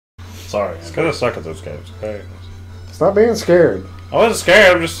Sorry. It's because I suck at those games. Okay. Stop being scared. I wasn't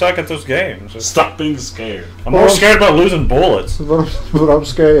scared. I'm just stuck at those games. Stop being scared. I'm more scared about losing bullets. But I'm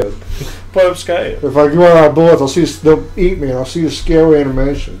scared. But I'm scared. If I go out of bullets, they'll eat me, and I'll see a scary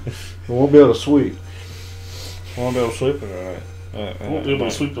animation. I won't be able to sweep. I won't be able to sleep tonight. I won't be able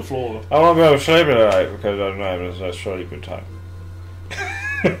to sweep the floor. I won't be able to sleep tonight because I'm not having a nice sleeping time.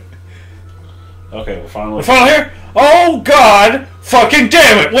 Okay, we're finally We're finally here? Oh, God! Fucking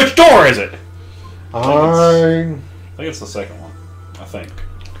damn it! Which door is it? I think it's the second one. I think.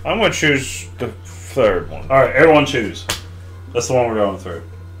 I'm going to choose the third one. Alright, everyone choose. That's the one we're going through.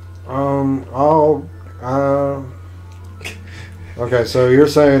 Okay, so you're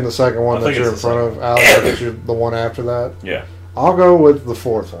saying the second one I that think you're in it's the front of, Alex, I think you're the one after that? Yeah. I'll go with the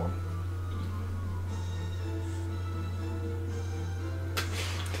fourth one.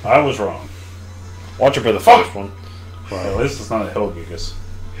 I was wrong. Watch it for the first one. Well, at least it's not a Hellgigas.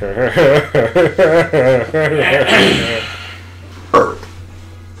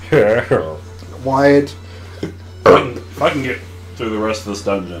 Wyatt. If I can get through the rest of this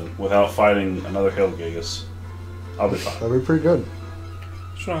dungeon without fighting another Hellgigas, I'll be fine. That'd be pretty good.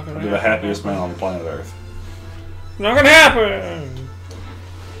 It's not gonna I'll be the happiest man on planet Earth. Not gonna happen!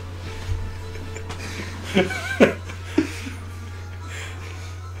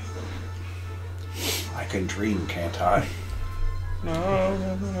 I can dream, can't I?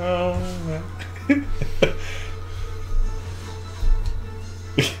 No.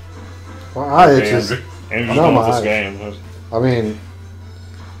 My eye itches. Andrew's No, done my with this eyes. game. I mean,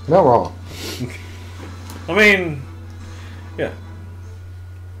 not wrong. I mean, yeah.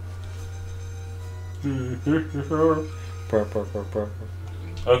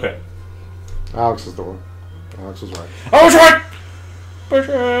 Okay. Alex is the one. Alex was right. I was right!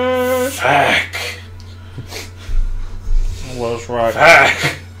 Bitches! Fuck. I was right.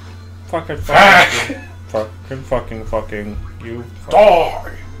 Fuck. Fucking fucking. You.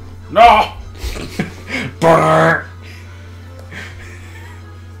 Die. No. Burn!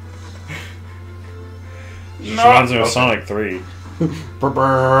 This reminds me of Sonic 3.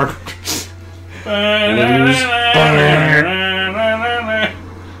 Burn. Lose.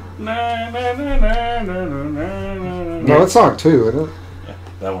 No, that's Sonic 2, isn't it?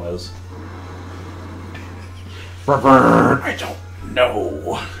 That one is. Burn. I don't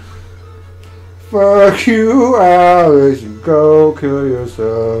know. Fuck you, Alex. You go kill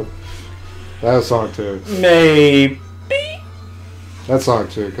yourself. That's Sonic 2. Maybe. That's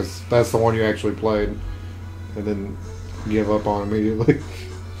Sonic 2, because that's the one you actually played and then give up on immediately.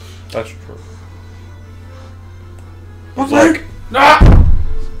 That's true. What's Like, nah.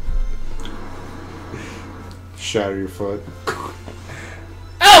 Shatter your foot.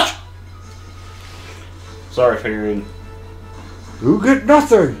 Ouch! Sorry, figurine. You get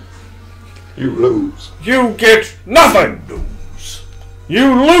nothing. You lose. You get nothing! Lose.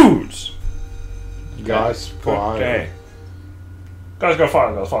 You lose! Guys, fire. Okay. Guys, go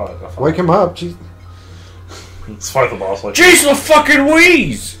fire. Go fire. Go fire. Wake him up. Jeez. Let's fight the boss like Jeez, the fucking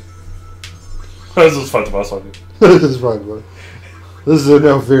wheeze! Let's fight the boss like it. This is fun, boy. This is an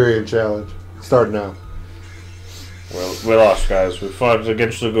Eltherian challenge. Start now. Well, we lost, guys. We fought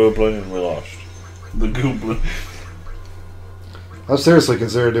against the goblin and we lost. The goblin. I've seriously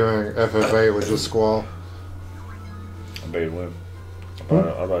considered doing FF8 with just Squall. I bet you win.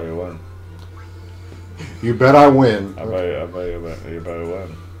 I bet you win. You bet I win. I bet you better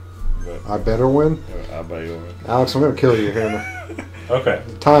win. I better win? I bet you win. Alex, I'm going to kill you here now. Okay.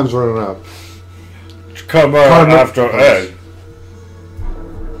 Time's running up. Come on after egg.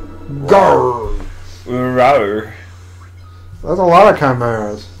 Garr! Router. That's a lot of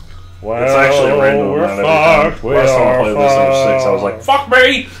chimeras. Well, It's actually a random we're amount every time. fucked. We Last time I are played this, it was 6. I was like, fuck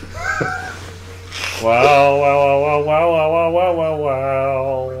me! Well.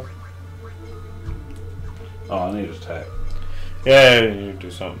 Oh, I need to attack. Yeah, you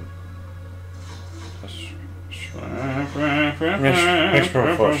do something. Makes me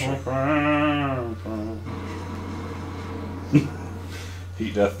frustrated.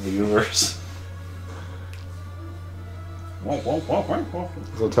 Heat death of the universe.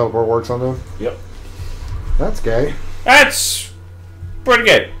 So teleport works on them? Yep. That's gay. That's pretty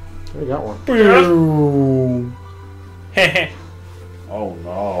good. You got one. Boom. Oh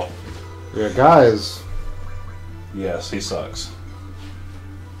no. Yeah, guys. Yes, he sucks.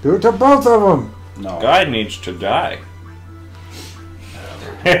 Do it to both of them. No. Guy needs to die.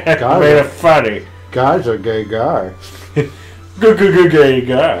 Guy- Made it funny. Guy's a gay guy. Good gay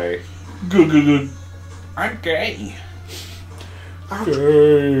guy. Good. I'm gay.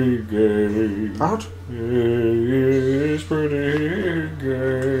 Gay, gay. Out. It's pretty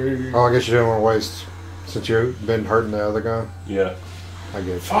gay. Oh, I guess you didn't want to waste since you've been hurting the other guy. Yeah. I get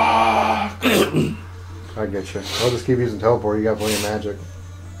you. Fuck! I get you. I'll just keep using teleport. You got plenty of magic.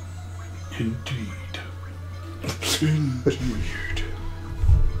 Indeed. Indeed.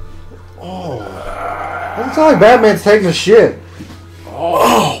 Oh. Doesn't sound like Batman's taking a shit.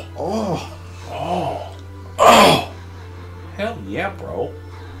 Oh! Oh. Oh! Oh! Hell yeah, bro.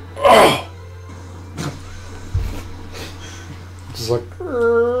 Oh! Just like,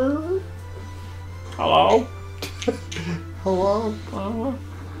 Hello? hello? Mama?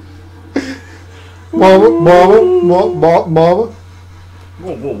 Mama.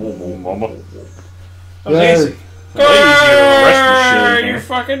 Whoa, whoa, whoa, whoa, mama. That was easy. The ladies here with the rest of the shit in You here.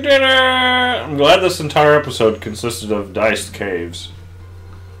 fucking did it! I'm glad this entire episode consisted of diced caves.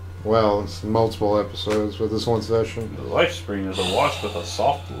 Well, it's multiple episodes with this one session. The life screen is awash with a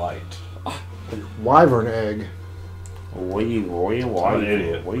soft light. Wyvern egg. I'm an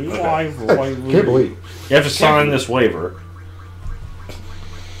idiot. Can't believe. You have to sign this waiver.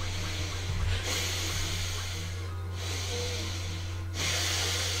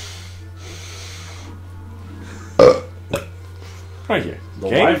 Thank you. The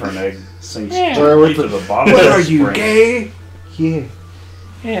Gay? wyvern egg sinks Yeah. directly to the bottom of the spring. gay? Yeah.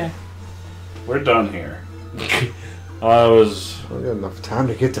 Yeah. We're done here. I was We got enough time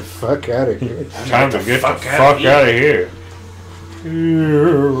to get the fuck out of here. time to get the fuck out of here.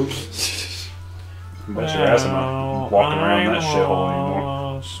 Bet your ass I'm not walking around that shithole anymore.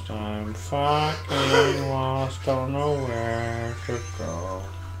 Lost. I'm fucking lost. Don't know where to go.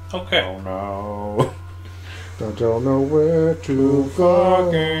 Okay. Oh no. Don't know where to go.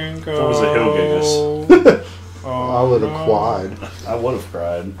 Fucking go. That was a hill Oh, I would have no. cried. I would have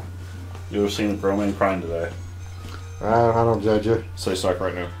cried. You would have seen a grown man crying today. I don't judge you. Say suck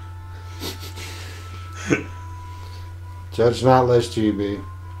right now. Judge not, lest you be.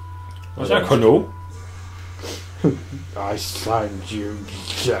 Was that canoe? I signed you,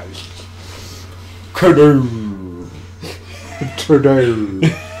 judge. Canoe.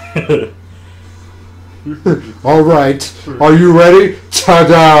 Today. All right. Are you ready?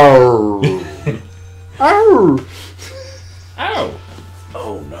 Ta-da! Ow! Ow.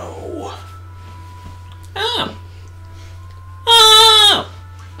 Oh no. Ow. Ow.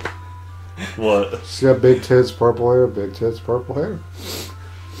 What? She's got big tits, purple hair, big tits, purple hair.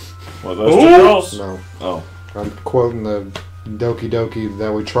 What, those two girls? No. Oh. I'm quoting the Doki Doki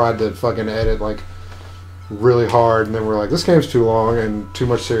that we tried to fucking edit like really hard, and then we're like, this game's too long and too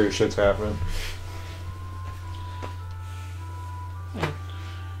much serious shit's happening.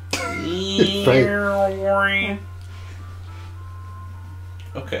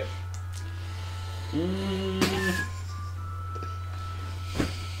 Okay.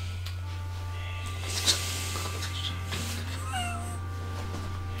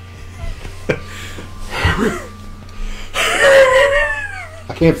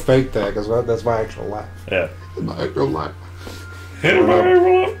 I can't fake that because that's my actual laugh. Yeah. My actual laugh.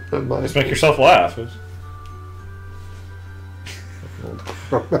 Let's My, make yourself laugh. I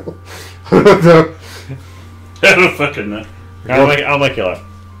don't know. I don't fucking know. I'll make you laugh.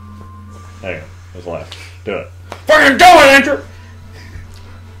 There you go. Just laugh. Do it. Fucking do it, Andrew!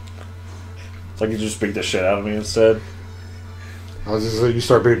 It's like you just beat the shit out of me instead. I was just like, you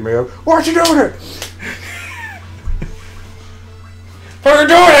start beating me up. Why'd you doing it? Fucking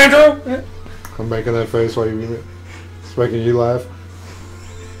do it, Andrew! I'm making that face while you beat me. It's making you laugh.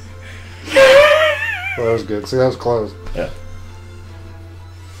 Well, that was good. See, that was close. Yeah.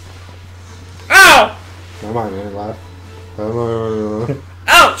 Ow! I might even laugh.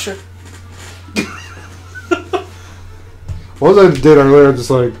 Ouch! What was I did earlier?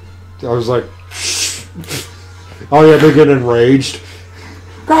 Just like, I was like, oh yeah, they get enraged.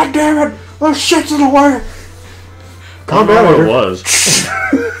 God damn it! Oh shit's in the way! Calm down, what it Andrew. was.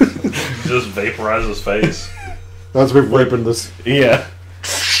 Just vaporize his face. That's me ripping this. Yeah.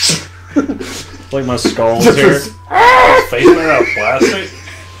 Like my skull's here. His face made out of plastic.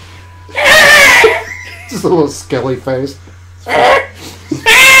 Just a little skelly face.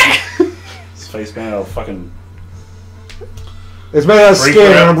 His face made out of fucking. It's made out of Freak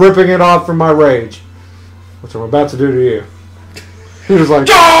skin, wrap. and I'm ripping it off from my rage, which I'm about to do to you. He was like,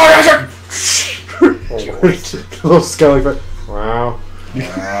 little skelly face. Wow.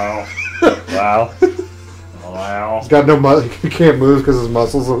 Wow. Wow. Wow. He's got no muscle. He can't move because his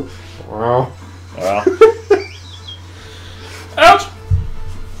muscles are. Wow. Wow. Ouch!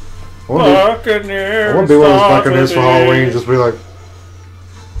 I want to be one of those Buccaneers for Halloween. Just be like,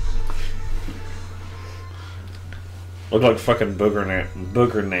 Look like fucking Booger Nan.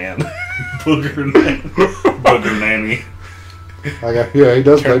 Booger nanny. Yeah, he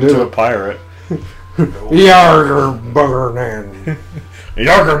does play Turned into a do pirate. Yarger bugger man.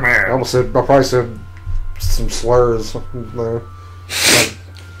 Yarger I man. almost said, I probably said some slurs there.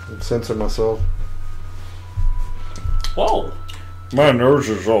 I'm censoring myself. Whoa. My nose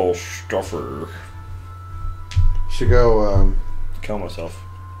is all stuffer. Should go, Kill myself.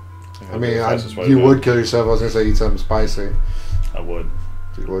 I mean, Fastest way to you do it. would kill yourself. I was going to say eat something spicy. I would.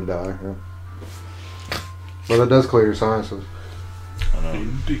 You would die, yeah. But it does clear your sinuses. I know.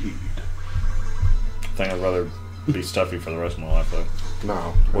 Indeed. I think I'd rather be stuffy for the rest of my life, though.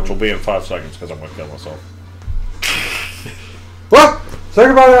 No. Which will be in 5 seconds because I'm going to kill myself. Well, say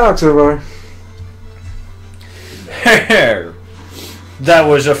goodbye to Alex, everybody. That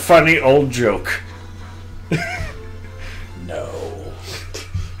was a funny old joke. No.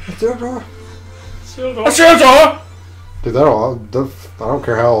 Sildor. Dude, I don't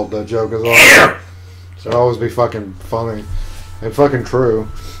care how old that joke is. It'll always be fucking funny and fucking true.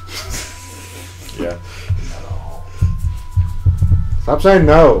 Yeah. Stop saying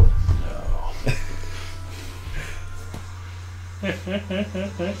no.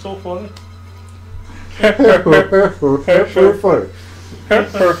 So funny. Very funny.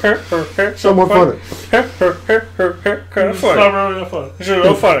 Somewhat funny. Kind of It's funny. not really that funny. It's a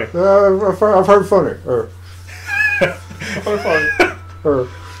little funny. I've heard funny.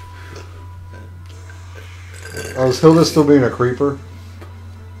 Is Hilda still being a creeper?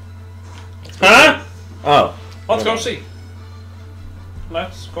 Huh? Oh. Let's go see.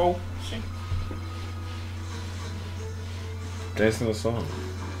 Let's go see. Dancing the song.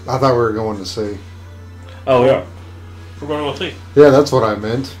 I thought we were going to see. Oh, yeah. We're going to go see. Yeah, that's what I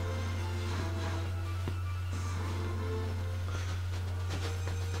meant.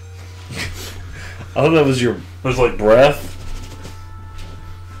 I thought that was your There's like breath.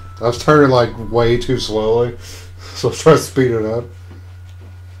 I was turning like way too slowly, so I was trying to speed it up.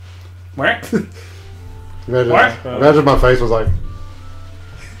 where? Imagine, What? imagine my face was like,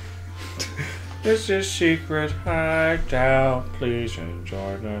 This is secret hideout. Please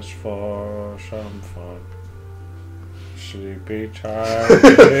join us for some fun. Sleepy time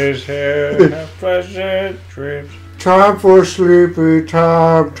is here. Have pleasant dreams. time for sleepy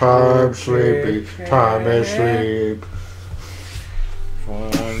time, time sleepy, time is sleep.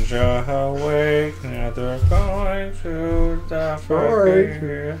 Once you're awake, now they're going to the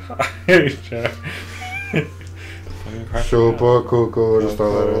Super cuckoo, just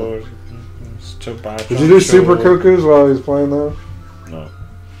throw that in. Did Did you do Super Cuckoos while he was playing that? No.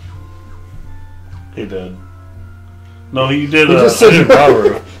 He did. No, he did. He just I said did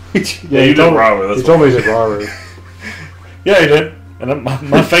Rauru. Yeah, you did Rauru. He told me he did Rauru. Yeah, he did. And then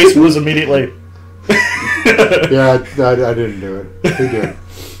my face was immediately. Yeah, I didn't do it. He did.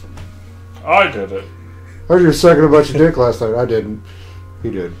 I did it. I heard you were sucking a bunch of dick last night. I didn't.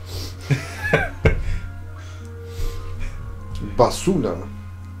 He did. Basuna.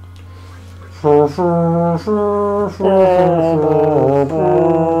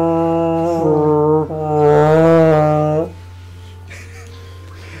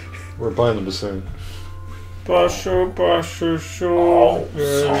 We're playing the bassoon. Bassoon, bassoon, Oh,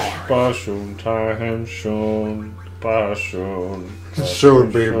 bassoon time, soon, bassoon.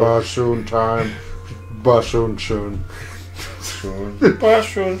 Soon be bassoon time. Bassoon soon.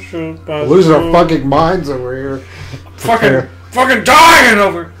 Bassoon, soon, bassoon. Losing our fucking minds over here. Fucking dying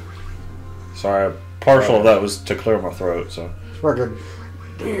over. Sorry, partial of that was to clear my throat. So Fucking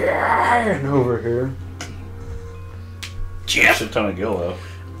dying over here. Shit ton of gill though.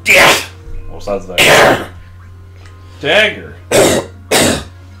 yeah. Well, besides that. Dagger.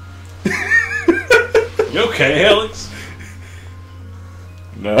 You okay, Alex?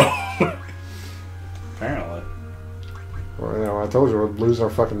 No. Apparently. Well, you know, I told you we're losing our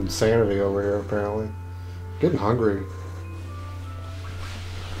fucking sanity over here, apparently. Getting hungry.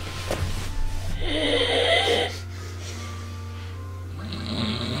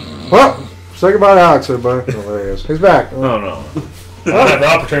 Well, say goodbye to Alex, everybody. Oh, there he is. He's back. No. I had the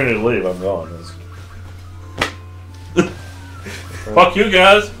opportunity to leave. I'm gone. Fuck you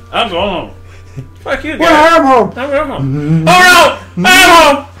guys. I'm going home. Fuck you, Well, guys. I'm home. I'm going home. Oh no!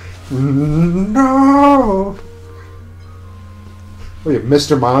 I'm home. No. What are you,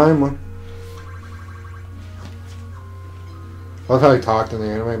 Mr. Mime? I love how he talked in the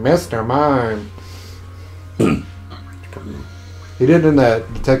anime. Mr. Mime. He did in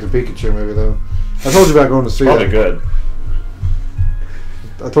that Detective Pikachu movie, though. I told you about going to see Probably that. good.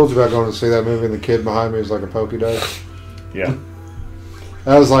 I told you about going to see that movie, and the kid behind me was like a Pokédex. Yeah.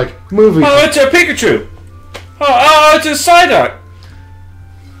 I was like, movie. Oh, it's a Pikachu. Oh, it's his Psyduck.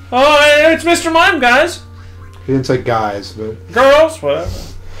 Oh, it's Mr. Mime, guys. He didn't say guys, but Girls, whatever.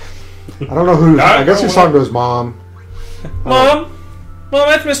 I don't know who. I guess he's talking to his mom. Mom,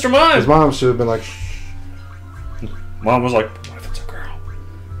 that's Mr. Mime. His mom should have been like, Mom was like, what if it's a girl?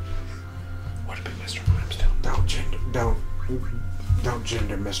 Would it be Mr. Mime still? don't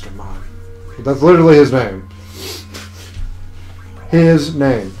gender Mr. Mime. But that's literally his name. His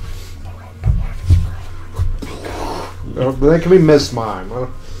name. But that can be Miss Mime.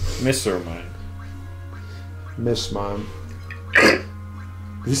 Mr. Mime. Miss Mime. Did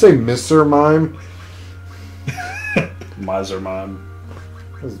you say Mr. Mime? Miser Mime.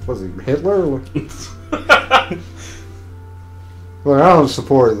 Was he Hitler? Look, I don't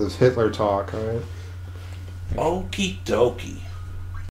support this Hitler talk, alright? Okie dokie.